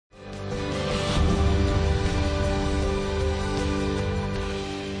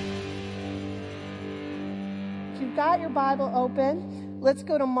you've got your Bible open, let's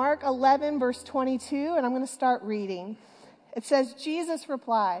go to Mark 11, verse 22, and I'm going to start reading. It says, Jesus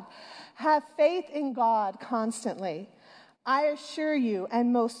replied, "Have faith in God constantly. I assure you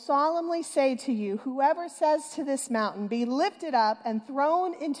and most solemnly say to you, whoever says to this mountain, be lifted up and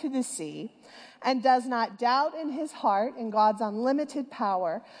thrown into the sea, and does not doubt in his heart in God's unlimited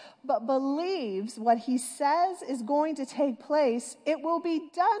power, but believes what he says is going to take place, it will be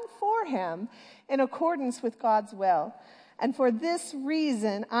done for him in accordance with God's will. And for this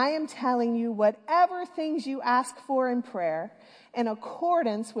reason, I am telling you, whatever things you ask for in prayer, in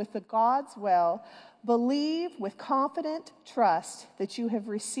accordance with the God's will, believe with confident trust that you have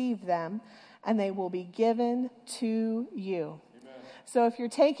received them, and they will be given to you." Amen. So if you're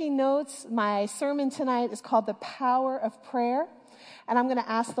taking notes, my sermon tonight is called The Power of Prayer, and I'm going to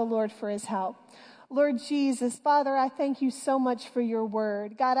ask the Lord for his help. Lord Jesus, Father, I thank you so much for your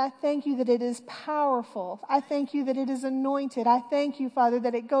word. God, I thank you that it is powerful. I thank you that it is anointed. I thank you, Father,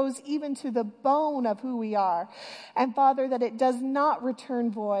 that it goes even to the bone of who we are. And Father, that it does not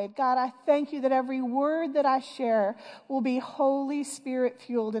return void. God, I thank you that every word that I share will be Holy Spirit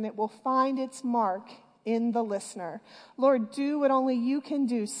fueled, and it will find its mark in the listener. Lord, do what only you can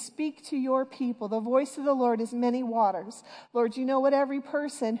do. Speak to your people. The voice of the Lord is many waters. Lord, you know what every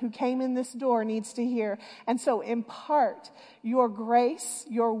person who came in this door needs to hear. And so impart your grace,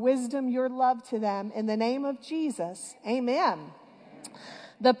 your wisdom, your love to them in the name of Jesus. Amen.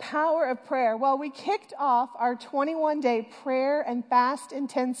 The power of prayer. Well, we kicked off our 21-day prayer and fast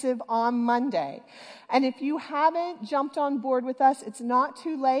intensive on Monday. And if you haven't jumped on board with us, it's not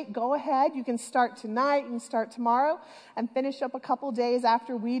too late. Go ahead. You can start tonight, you can start tomorrow, and finish up a couple days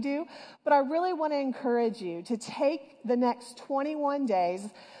after we do. But I really want to encourage you to take the next 21 days.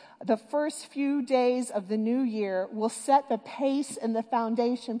 The first few days of the new year will set the pace and the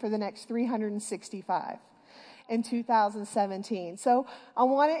foundation for the next 365. In 2017. So I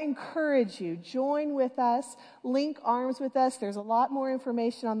want to encourage you, join with us, link arms with us. There's a lot more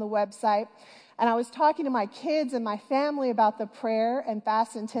information on the website. And I was talking to my kids and my family about the prayer and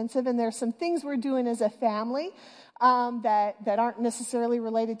fast intensive, and there's some things we're doing as a family that aren't necessarily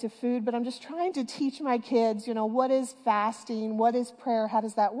related to food, but I'm just trying to teach my kids, what is fasting, what is prayer, how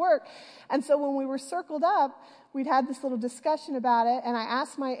does that work? And so when we were circled up, we'd had this little discussion about it, and I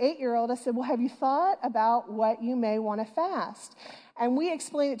asked my 8-year-old, I said, well, have you thought about what you may want to fast? And we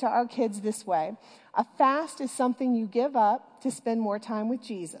explained it to our kids this way. A fast is something you give up to spend more time with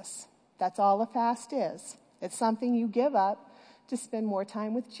Jesus. That's all a fast is. It's something you give up to spend more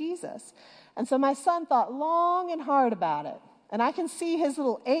time with Jesus. And so my son thought long and hard about it. And I can see his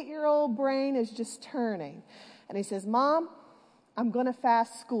little 8-year-old brain is just turning. And he says, Mom, I'm going to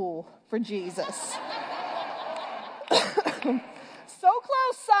fast school for Jesus. So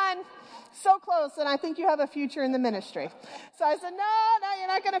close, son. So close. And I think you have a future in the ministry. So I said, no, you're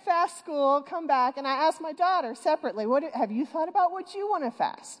not going to fast school. Come back. And I asked my daughter separately, have you thought about what you want to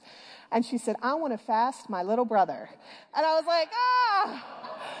fast? And she said, I want to fast my little brother. And I was like,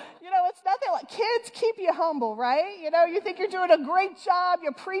 it's nothing like kids keep you humble, right? You think you're doing a great job.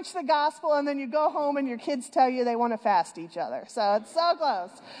 You preach the gospel, and then you go home and your kids tell you they want to fast each other. So it's so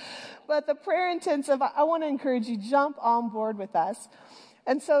close. But the prayer intensive, I want to encourage you, jump on board with us.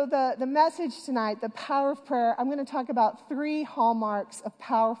 And so the message tonight, the power of prayer, I'm going to talk about 3 hallmarks of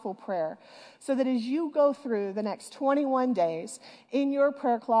powerful prayer. So that as you go through the next 21 days in your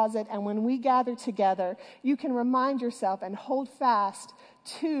prayer closet, and when we gather together, you can remind yourself and hold fast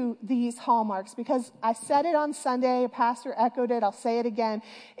to these hallmarks. Because I said it on Sunday, a pastor echoed it, I'll say it again.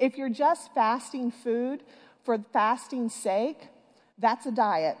 If you're just fasting food for fasting's sake, that's a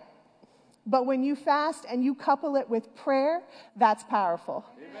diet. But when you fast and you couple it with prayer, that's powerful.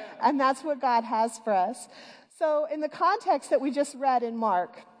 Amen. And that's what God has for us. So in the context that we just read in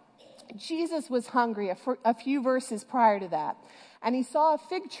Mark, Jesus was hungry a few verses prior to that. And he saw a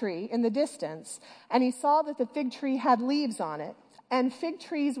fig tree in the distance. And he saw that the fig tree had leaves on it. And fig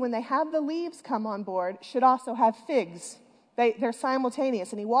trees, when they have the leaves come on board, should also have figs. They're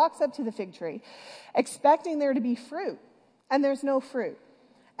simultaneous. And he walks up to the fig tree, expecting there to be fruit. And there's no fruit.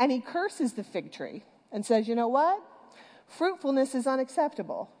 And he curses the fig tree and says, you know what? Fruitfulness is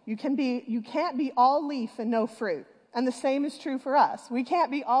unacceptable. You can't be all leaf and no fruit. And the same is true for us. We can't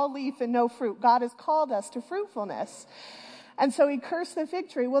be all leaf and no fruit. God has called us to fruitfulness. And so he cursed the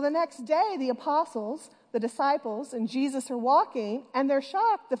fig tree. Well, the next day, the apostles, the disciples, and Jesus are walking, and they're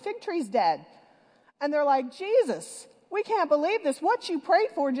shocked. The fig tree's dead. And they're like, Jesus, we can't believe this. What you prayed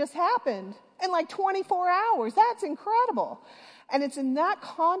for just happened in like 24 hours. That's incredible. And it's in that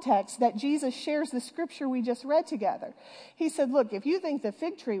context that Jesus shares the scripture we just read together. He said, look, if you think the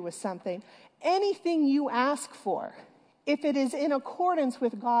fig tree was something, anything you ask for, if it is in accordance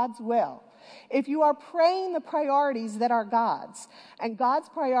with God's will, if you are praying the priorities that are God's, and God's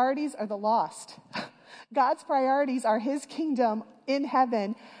priorities are the lost, God's priorities are his kingdom in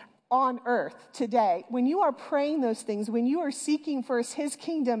heaven on earth today. When you are praying those things, when you are seeking first his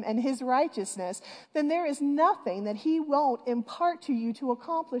kingdom and his righteousness, then there is nothing that he won't impart to you to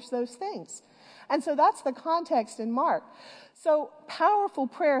accomplish those things. And so that's the context in Mark. So powerful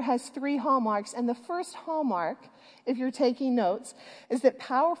prayer has 3 hallmarks. And the first hallmark, if you're taking notes, is that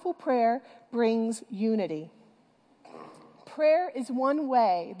powerful prayer brings unity. Prayer is one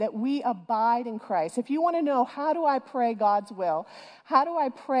way that we abide in Christ. If you want to know, how do I pray God's will? How do I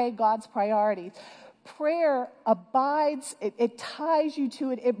pray God's priorities? Prayer abides, it ties you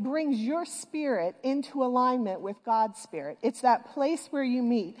to it. It brings your spirit into alignment with God's spirit. It's that place where you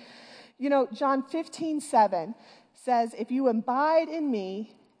meet. You know, John 15:7 says, if you abide in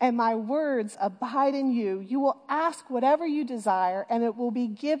me and my words abide in you, you will ask whatever you desire and it will be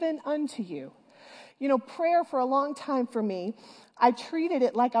given unto you. You know, prayer for a long time for me, I treated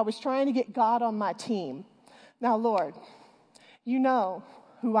it like I was trying to get God on my team. Now, Lord, you know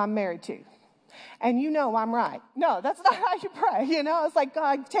who I'm married to. And you know I'm right. No, that's not how you pray. You know, it's like,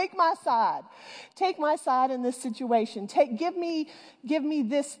 God, take my side. Take my side in this situation. Give me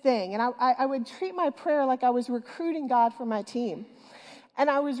this thing. And I would treat my prayer like I was recruiting God for my team. And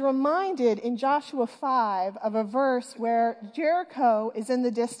I was reminded in Joshua 5 of a verse where Jericho is in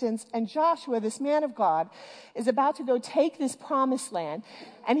the distance and Joshua, this man of God, is about to go take this promised land.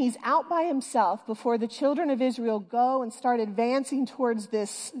 And he's out by himself before the children of Israel go and start advancing towards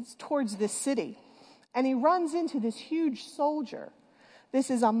this city. And he runs into this huge soldier. This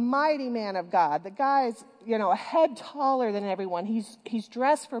is a mighty man of God. The guy is, you know, a head taller than everyone. He's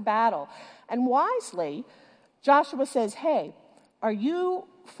dressed for battle. And wisely, Joshua says, hey, are you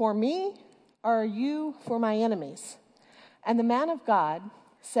for me or are you for my enemies? And the man of God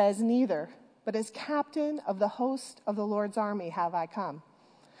says, neither, but as captain of the host of the Lord's army have I come.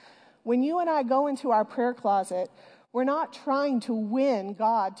 When you and I go into our prayer closet, we're not trying to win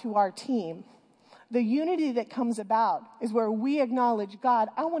God to our team. The unity that comes about is where we acknowledge, God,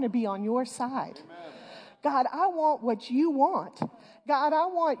 I want to be on your side. Amen. God, I want what you want. God, I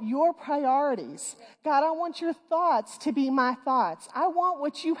want your priorities. God, I want your thoughts to be my thoughts. I want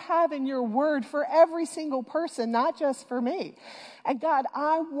what you have in your word for every single person, not just for me. And God,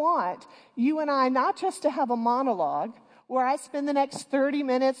 I want you and I not just to have a monologue where I spend the next 30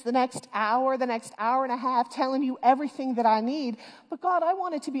 minutes, the next hour and a half telling you everything that I need. But God, I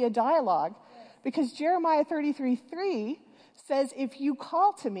want it to be a dialogue because Jeremiah 33:3 says, if you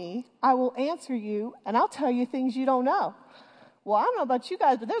call to me, I will answer you and I'll tell you things you don't know. Well, I don't know about you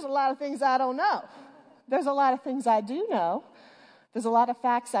guys, but there's a lot of things I don't know. There's a lot of things I do know. There's a lot of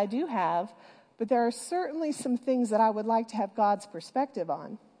facts I do have, but there are certainly some things that I would like to have God's perspective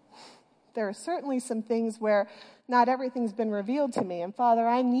on. There are certainly some things where not everything's been revealed to me. And Father,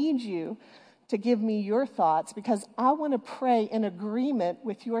 I need you to give me your thoughts because I want to pray in agreement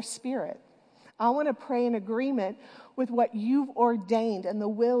with your spirit. I want to pray in agreement with what you've ordained and the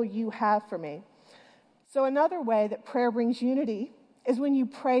will you have for me. So another way that prayer brings unity is when you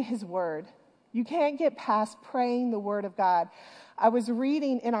pray his word. You can't get past praying the word of God. I was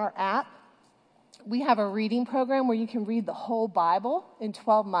reading in our app. We have a reading program where you can read the whole Bible in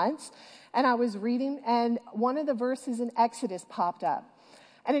 12 months. And I was reading, and one of the verses in Exodus popped up.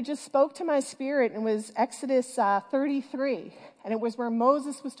 And it just spoke to my spirit, and it was Exodus 33. And it was where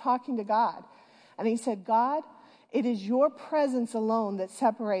Moses was talking to God. And he said, God, it is your presence alone that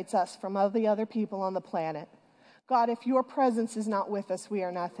separates us from all the other people on the planet. God, if your presence is not with us, we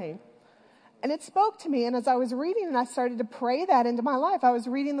are nothing. And it spoke to me, and as I was reading and I started to pray that into my life, I was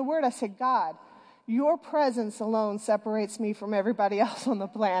reading the word. I said, God, your presence alone separates me from everybody else on the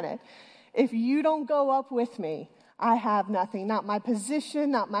planet. If you don't go up with me, I have nothing. Not my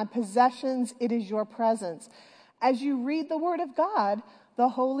position, not my possessions. It is your presence. As you read the word of God, the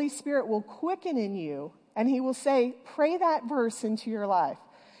Holy Spirit will quicken in you, and he will say, pray that verse into your life.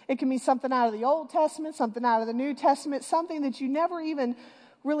 It can be something out of the Old Testament, something out of the New Testament, something that you never even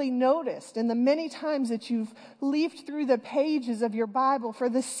really noticed. And the many times that you've leafed through the pages of your Bible for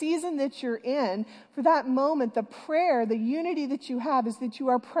the season that you're in, for that moment, the prayer, the unity that you have is that you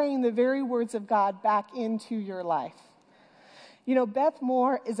are praying the very words of God back into your life. You know, Beth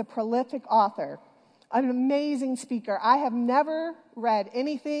Moore is a prolific author, an amazing speaker. I have never read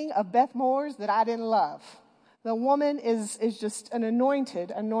anything of Beth Moore's that I didn't love. The woman is just an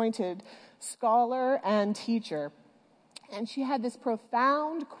anointed scholar and teacher. And she had this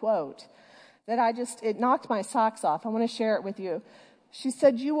profound quote that it knocked my socks off. I want to share it with you. She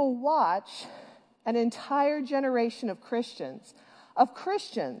said, "You will watch an entire generation of Christians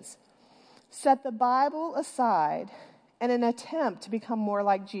set the Bible aside in an attempt to become more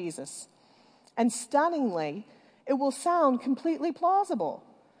like Jesus. And stunningly, it will sound completely plausible.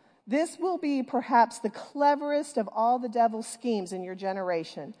 This will be perhaps the cleverest of all the devil's schemes in your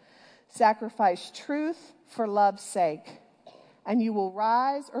generation. Sacrifice truth for love's sake, and you will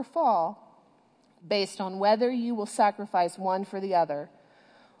rise or fall based on whether you will sacrifice one for the other.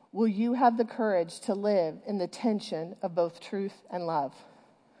 Will you have the courage to live in the tension of both truth and love?"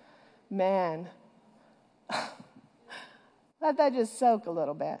 Man, let that just soak a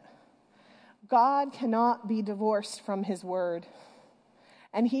little bit. God cannot be divorced from his word.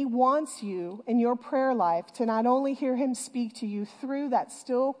 And he wants you in your prayer life to not only hear him speak to you through that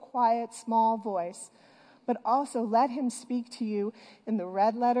still, quiet, small voice, but also let him speak to you in the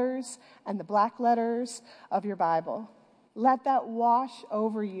red letters and the black letters of your Bible. Let that wash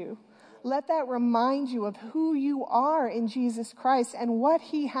over you. Let that remind you of who you are in Jesus Christ and what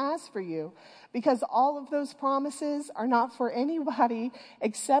he has for you. Because all of those promises are not for anybody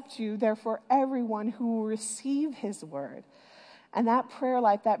except you. They're for everyone who will receive his word. And that prayer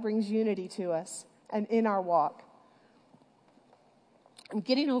life, that brings unity to us and in our walk. I'm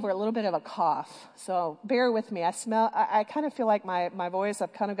getting over a little bit of a cough, so bear with me. I kind of feel like my voice,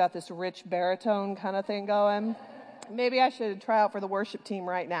 I've kind of got this rich baritone kind of thing going. Maybe I should try out for the worship team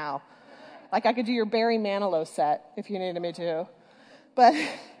right now. Like I could do your Barry Manilow set if you needed me to. But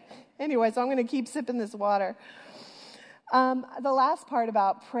anyway, so I'm going to keep sipping this water. The last part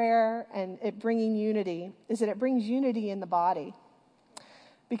about prayer and it bringing unity is that it brings unity in the body.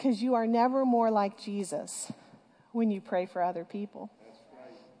 Because you are never more like Jesus when you pray for other people.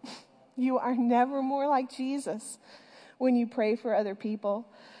 You are never more like Jesus when you pray for other people.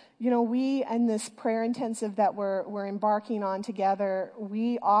 You know, we in this prayer intensive that we're embarking on together,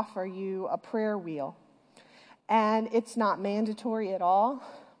 we offer you a prayer wheel. And it's not mandatory at all,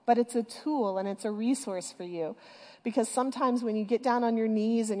 but it's a tool and it's a resource for you. Because sometimes when you get down on your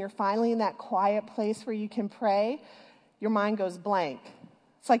knees and you're finally in that quiet place where you can pray, your mind goes blank.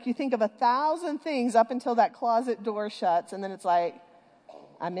 It's like you think of 1,000 things up until that closet door shuts, and then it's like,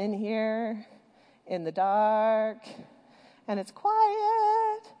 I'm in here in the dark, and it's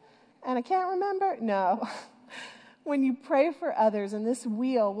quiet, and I can't remember. No. When you pray for others, and this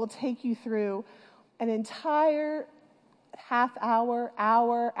wheel will take you through an entire half hour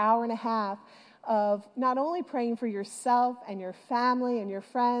and a half of not only praying for yourself and your family and your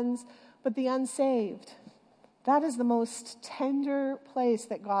friends, but the unsaved. That is the most tender place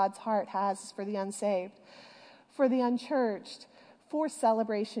that God's heart has for the unsaved, for the unchurched, for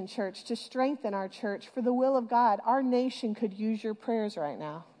Celebration Church, to strengthen our church, for the will of God. Our nation could use your prayers right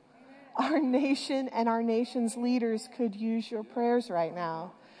now. Our nation and our nation's leaders could use your prayers right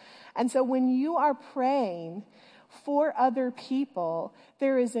now. And so when you are praying for other people,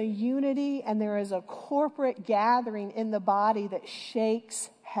 there is a unity and there is a corporate gathering in the body that shakes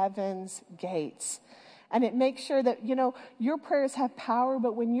heaven's gates. And it makes sure that, you know, your prayers have power,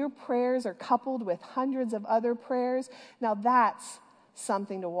 but when your prayers are coupled with hundreds of other prayers, now that's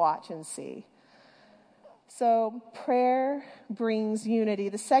something to watch and see. So prayer brings unity.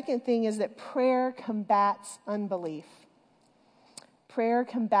 The second thing is that prayer combats unbelief. Prayer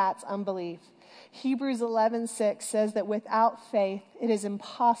combats unbelief. Hebrews 11:6 says that without faith, it is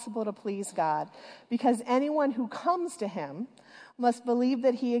impossible to please God, because anyone who comes to him must believe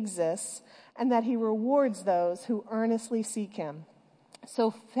that he exists and that he rewards those who earnestly seek him.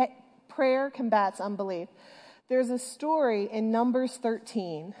 So prayer combats unbelief. There's a story in Numbers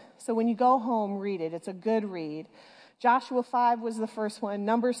 13. So when you go home, read it. It's a good read. Joshua 5 was the first one.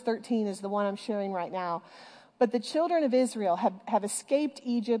 Numbers 13 is the one I'm sharing right now. But the children of Israel have escaped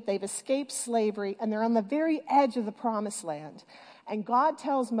Egypt. They've escaped slavery, and they're on the very edge of the promised land. And God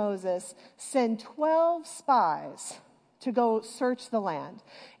tells Moses, send 12 spies to go search the land.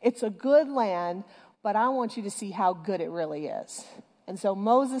 It's a good land, but I want you to see how good it really is. And so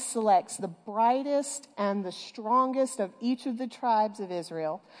Moses selects the brightest and the strongest of each of the tribes of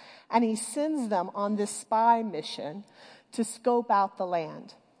Israel, and he sends them on this spy mission to scope out the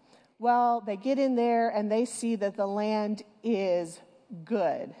land. Well, they get in there and they see that the land is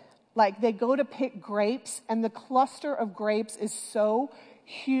good. Like they go to pick grapes and the cluster of grapes is so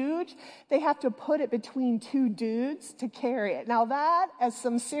huge, they have to put it between two dudes to carry it. Now that is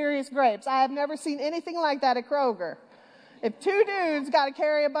some serious grapes. I have never seen anything like that at Kroger. If two dudes got to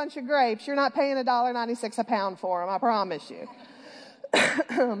carry a bunch of grapes, you're not paying $1.96 a pound for them, I promise you.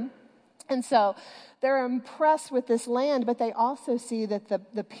 And so they're impressed with this land, but they also see that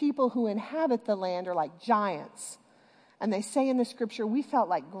the people who inhabit the land are like giants. And they say in the scripture, we felt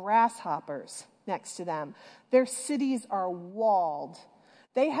like grasshoppers next to them. Their cities are walled.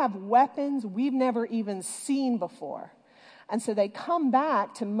 They have weapons we've never even seen before. And so they come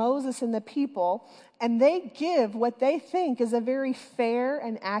back to Moses and the people, and they give what they think is a very fair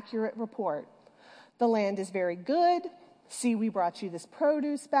and accurate report. The land is very good. See, we brought you this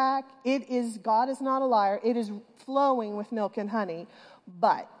produce back. God is not a liar. It is flowing with milk and honey.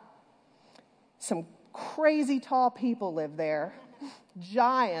 But some crazy tall people live there.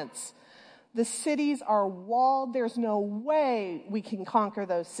 Giants. The cities are walled. There's no way we can conquer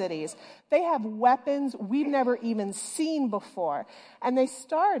those cities. They have weapons we've never even seen before. And they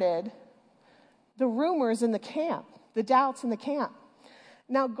started the rumors in the camp, the doubts in the camp.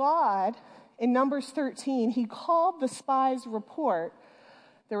 Now God, in Numbers 13, he called the spies' report.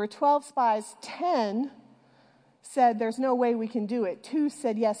 There were 12 spies. 10 said, there's no way we can do it. 2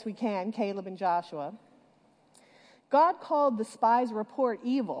 said, yes, we can, Caleb and Joshua. God called the spies' report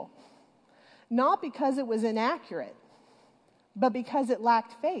evil, not because it was inaccurate, but because it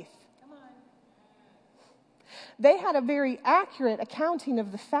lacked faith. They had a very accurate accounting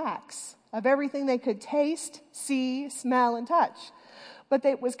of the facts, of everything they could taste, see, smell, and touch. But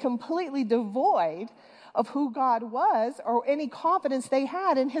it was completely devoid of who God was or any confidence they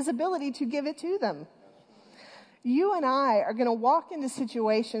had in his ability to give it to them. You and I are going to walk into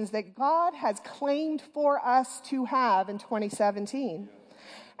situations that God has claimed for us to have in 2017.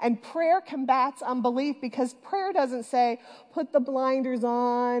 And prayer combats unbelief because prayer doesn't say, put the blinders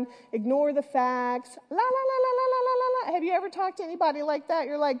on, ignore the facts, la, la, la, la, la, la, la, la. Have you ever talked to anybody like that?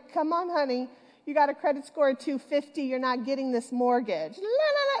 You're like, come on, honey. You got a credit score of 250. You're not getting this mortgage.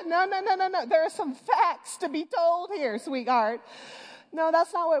 La, la, la. No. There are some facts to be told here, sweetheart. No,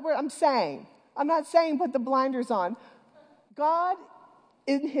 that's not what I'm saying. I'm not saying put the blinders on. God,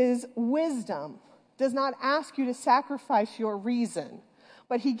 in his wisdom, does not ask you to sacrifice your reason,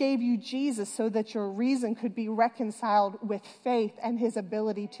 but he gave you Jesus so that your reason could be reconciled with faith and his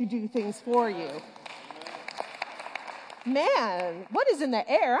ability to do things for you. Man, what is in the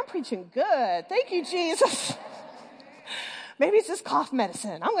air? I'm preaching good. Thank you, Jesus. Maybe it's just cough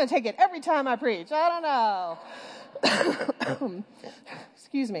medicine. I'm going to take it every time I preach. I don't know.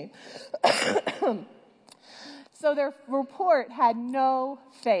 Excuse me. So their report had no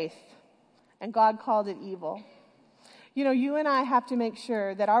faith, and God called it evil. You know, you and I have to make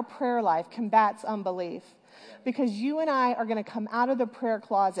sure that our prayer life combats unbelief, because you and I are going to come out of the prayer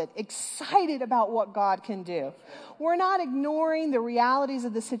closet excited about what God can do. We're not ignoring the realities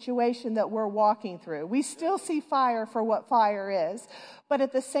of the situation that we're walking through. We still see fire for what fire is. But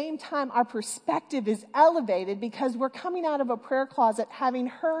at the same time, our perspective is elevated because we're coming out of a prayer closet having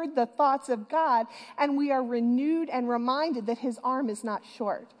heard the thoughts of God, and we are renewed and reminded that his arm is not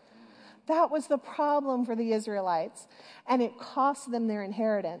short. That was the problem for the Israelites, and it cost them their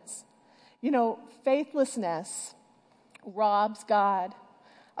inheritance. You know, faithlessness robs God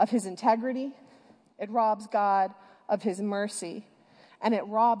of his integrity, it robs God of his mercy, and it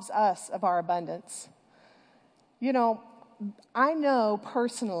robs us of our abundance. You know, I know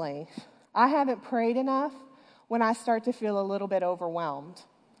personally, I haven't prayed enough when I start to feel a little bit overwhelmed.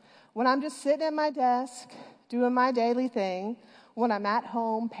 When I'm just sitting at my desk, doing my daily thing, when I'm at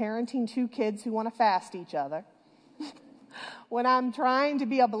home parenting 2 kids who want to fast each other, when I'm trying to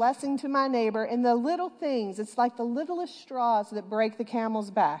be a blessing to my neighbor, and the little things, it's like the littlest straws that break the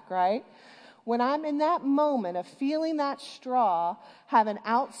camel's back, right? When I'm in that moment of feeling that straw have an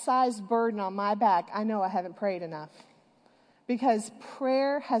outsized burden on my back, I know I haven't prayed enough. Because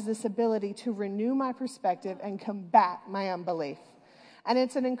prayer has this ability to renew my perspective and combat my unbelief. And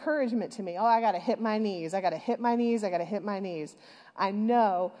it's an encouragement to me. Oh, I got to hit my knees. I got to hit my knees. I got to hit my knees. I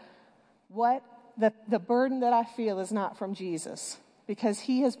know what the burden that I feel is not from Jesus, because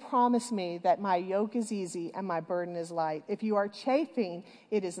he has promised me that my yoke is easy and my burden is light. If you are chafing,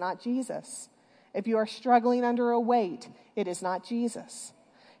 it is not Jesus. If you are struggling under a weight, it is not Jesus.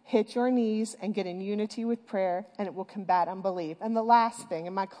 Hit your knees and get in unity with prayer, and it will combat unbelief. And the last thing,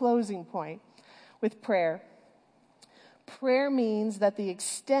 and my closing point with prayer means that the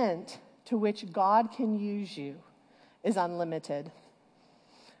extent to which God can use you is unlimited.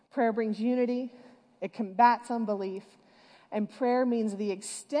 Prayer brings unity, it combats unbelief, and prayer means the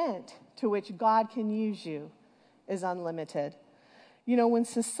extent to which God can use you is unlimited. You know, when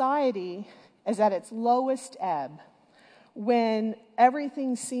society is at its lowest ebb, when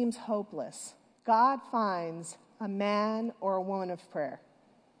everything seems hopeless, God finds a man or a woman of prayer.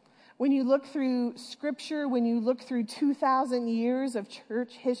 When you look through Scripture, when you look through 2,000 years of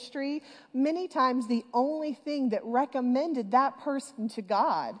church history, many times the only thing that recommended that person to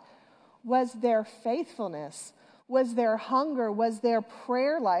God was their faithfulness, was their hunger, was their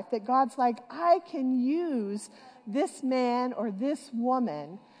prayer life, that God's like, I can use this man or this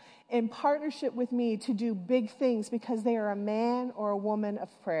woman in partnership with me to do big things because they are a man or a woman of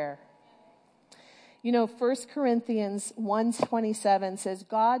prayer. You know, 1 Corinthians 1:27 says,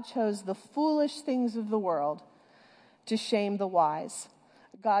 God chose the foolish things of the world to shame the wise.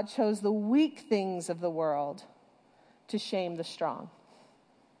 God chose the weak things of the world to shame the strong.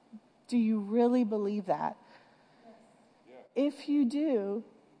 Do you really believe that? If you do,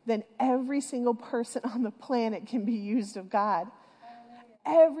 then every single person on the planet can be used of God.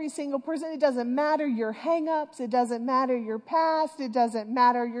 Every single person. It doesn't matter your hang-ups. It doesn't matter your past. It doesn't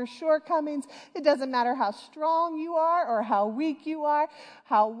matter your shortcomings. It doesn't matter how strong you are or how weak you are,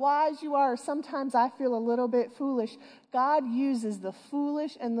 how wise you are, or sometimes I feel a little bit foolish. God uses the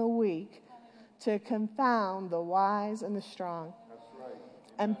foolish and the weak to confound the wise and the strong. That's right.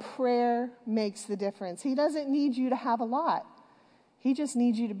 And prayer makes the difference. He doesn't need you to have a lot. He just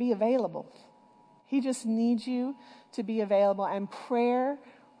needs you to be available. He just needs you to be available, and prayer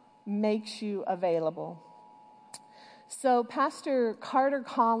makes you available. So Pastor Carter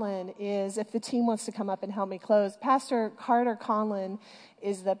Collin is, if the team wants to come up and help me close, Pastor Carter Collin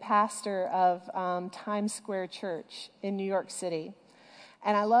is the pastor of Times Square Church in New York City.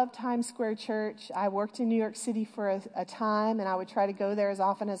 And I love Times Square Church. I worked in New York City for a time, and I would try to go there as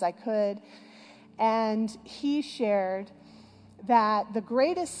often as I could. And he shared that the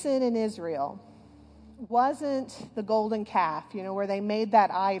greatest sin in Israel wasn't the golden calf, you know, where they made that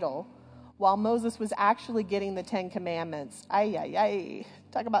idol while Moses was actually getting the 10 Commandments.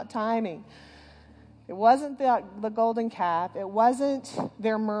 Talk about timing. It wasn't the golden calf. It wasn't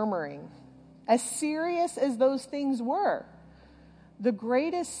their murmuring. As serious as those things were, the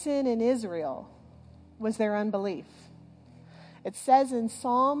greatest sin in Israel was their unbelief. It says in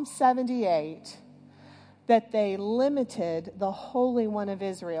Psalm 78 that they limited the Holy One of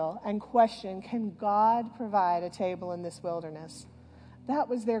Israel and questioned, can God provide a table in this wilderness? That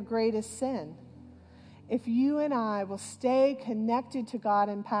was their greatest sin. If you and I will stay connected to God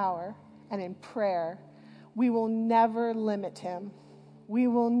in power and in prayer, we will never limit him. We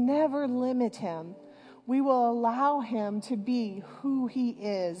will never limit him. We will allow him to be who he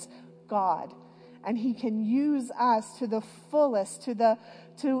is, God. And he can use us to the fullest,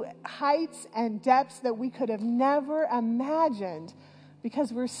 to heights and depths that we could have never imagined,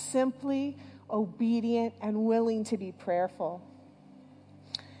 because we're simply obedient and willing to be prayerful.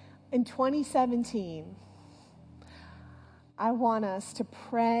 In 2017, I want us to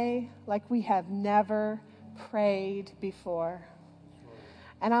pray like we have never prayed before.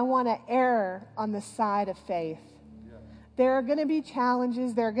 And I want to err on the side of faith. There are going to be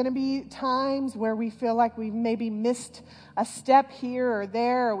challenges. There are going to be times where we feel like we've maybe missed a step here or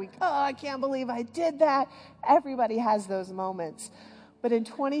there, or I can't believe I did that. Everybody has those moments. But in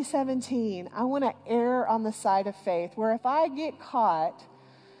 2017, I want to err on the side of faith, where if I get caught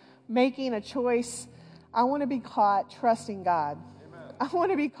making a choice, I want to be caught trusting God. Amen. I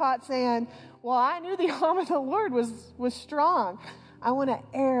want to be caught saying, well, I knew the arm of the Lord was strong. I want to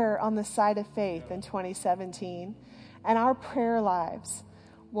err on the side of faith in 2017. And our prayer lives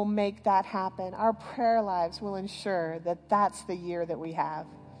will make that happen. Our prayer lives will ensure that that's the year that we have.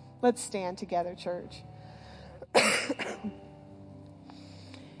 Let's stand together, church.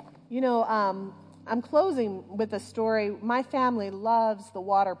 I'm closing with a story. My family loves the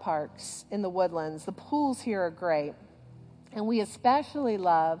water parks in the Woodlands. The pools here are great. And we especially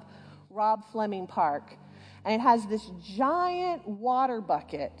love Rob Fleming Park. And it has this giant water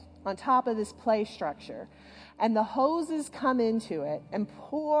bucket on top of this play structure. And the hoses come into it and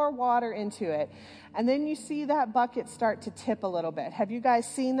pour water into it. And then you see that bucket start to tip a little bit. Have you guys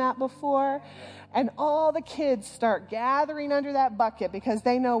seen that before? And all the kids start gathering under that bucket because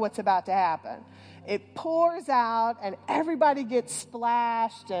they know what's about to happen. It pours out and everybody gets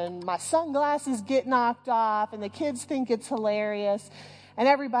splashed and my sunglasses get knocked off and the kids think it's hilarious and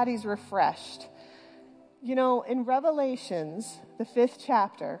everybody's refreshed. You know, in Revelations, the 5th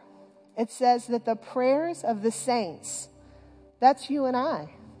chapter, it says that the prayers of the saints, that's you and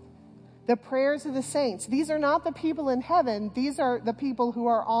I. The prayers of the saints. These are not the people in heaven. These are the people who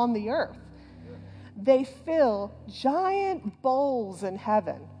are on the earth. They fill giant bowls in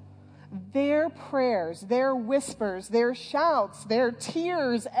heaven. Their prayers, their whispers, their shouts, their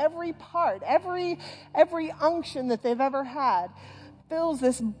tears, every part, every unction that they've ever had fills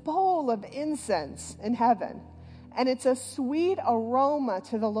this bowl of incense in heaven. and it's a sweet aroma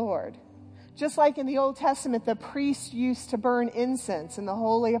to the Lord. Just like in the Old Testament, the priests used to burn incense in the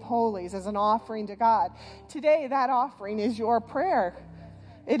Holy of Holies as an offering to God. Today, that offering is your prayer.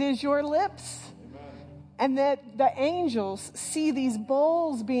 It is your lips. And that the angels see these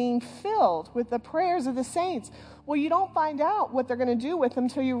bowls being filled with the prayers of the saints. Well, you don't find out what they're going to do with them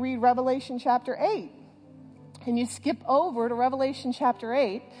until you read Revelation chapter 8. And you skip over to Revelation chapter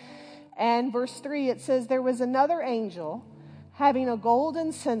 8. And verse 3, it says, there was another angel having a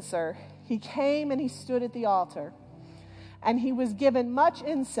golden censer. He came and he stood at the altar. And he was given much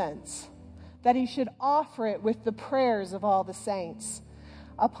incense, that he should offer it with the prayers of all the saints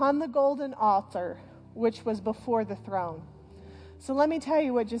upon the golden altar, which was before the throne. So let me tell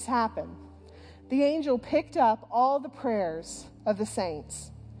you what just happened. The angel picked up all the prayers of the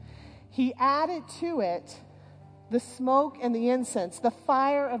saints. He added to it the smoke and the incense, the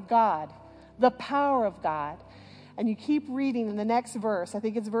fire of God, the power of God. And you keep reading in the next verse, I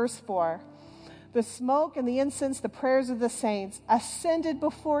think it's verse 4. The smoke and the incense, the prayers of the saints, ascended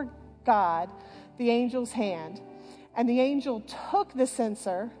before God, the angel's hand. And the angel took the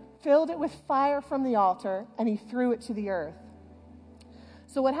censer, filled it with fire from the altar, and he threw it to the earth.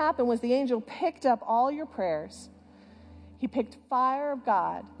 So what happened was the angel picked up all your prayers. He picked fire of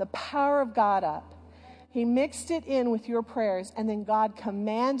God, the power of God up. He mixed it in with your prayers, and then God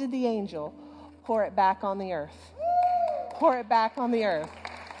commanded the angel, pour it back on the earth. Pour it back on the earth.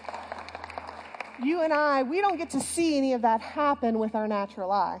 You and I, we don't get to see any of that happen with our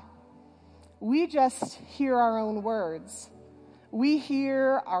natural eye. We just hear our own words. We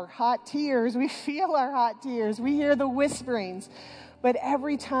hear our hot tears. We feel our hot tears. We hear the whisperings. But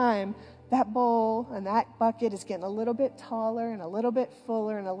every time that bowl and that bucket is getting a little bit taller and a little bit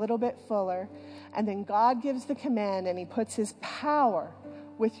fuller and a little bit fuller, and then God gives the command and he puts his power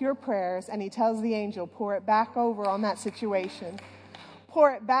with your prayers and he tells the angel, pour it back over on that situation.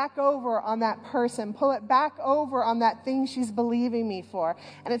 Pour it back over on that person. Pull it back over on that thing she's believing me for.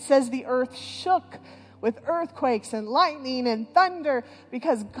 And it says the earth shook with earthquakes and lightning and thunder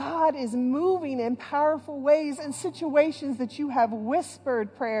because God is moving in powerful ways in situations that you have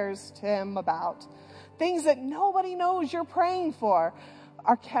whispered prayers to him about. Things that nobody knows you're praying for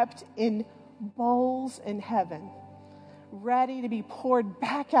are kept in bowls in heaven, ready to be poured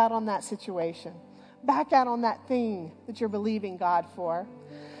back out on that situation, back out on that thing that you're believing God for.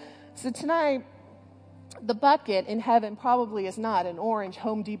 So tonight, the bucket in heaven probably is not an orange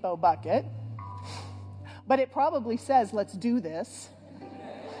Home Depot bucket, but it probably says, let's do this.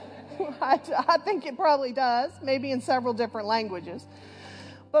 I think it probably does, maybe in several different languages.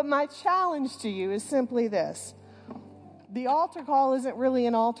 But my challenge to you is simply this. The altar call isn't really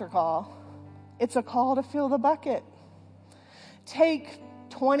an altar call. It's a call to fill the bucket. Take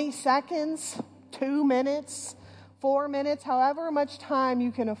 20 seconds, 2 minutes, 4 minutes, however much time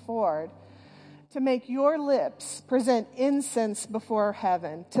you can afford to make your lips present incense before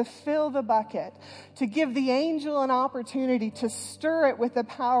heaven, to fill the bucket, to give the angel an opportunity to stir it with the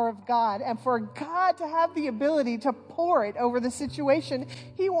power of God, and for God to have the ability to pour it over the situation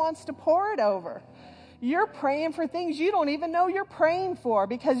he wants to pour it over. You're praying for things you don't even know you're praying for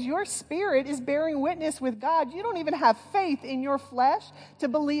because your spirit is bearing witness with God. You don't even have faith in your flesh to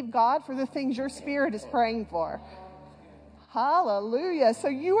believe God for the things your spirit is praying for. Hallelujah. So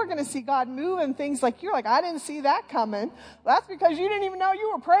you are going to see God move in things you're like, I didn't see that coming. Well, that's because you didn't even know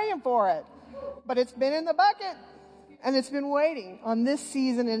you were praying for it. But it's been in the bucket and it's been waiting on this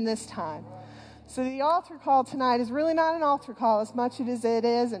season and this time. So the altar call tonight is really not an altar call as much as it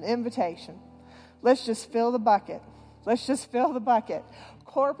is an invitation. Let's just fill the bucket. Let's just fill the bucket.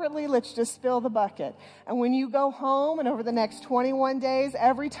 Corporately, let's just fill the bucket. And when you go home and over the next 21 days,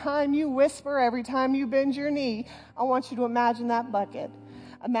 every time you whisper, every time you bend your knee, I want you to imagine that bucket.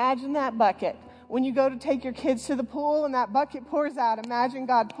 Imagine that bucket. When you go to take your kids to the pool and that bucket pours out, imagine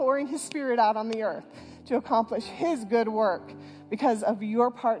God pouring his spirit out on the earth to accomplish his good work because of your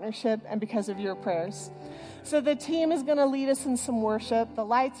partnership and because of your prayers. So the team is going to lead us in some worship. The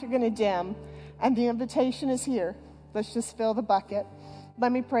lights are going to dim. And the invitation is here. Let's just fill the bucket.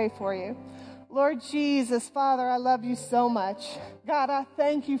 Let me pray for you. Lord Jesus, Father, I love you so much. God, I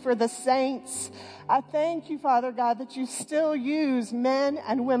thank you for the saints. I thank you, Father God, that you still use men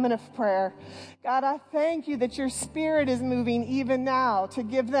and women of prayer. God, I thank you that your spirit is moving even now to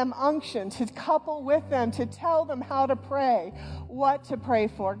give them unction, to couple with them, to tell them how to pray, what to pray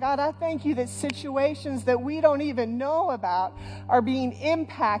for. God, I thank you that situations that we don't even know about are being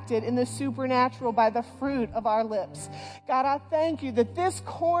impacted in the supernatural by the fruit of our lips. God, I thank you that this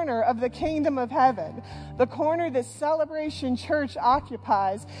corner of the kingdom of heaven. The corner that Celebration Church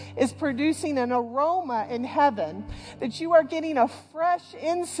occupies is producing an aroma in heaven, that you are getting a fresh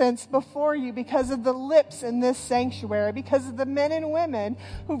incense before you because of the lips in this sanctuary, because of the men and women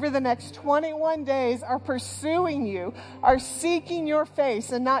who for the next 21 days are pursuing you, are seeking your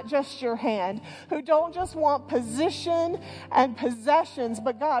face and not just your hand, who don't just want position and possessions,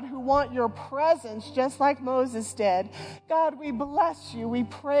 but God, who want your presence just like Moses did. God, we bless you, we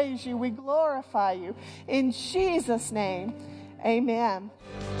praise you, we glorify you. In Jesus' name, amen.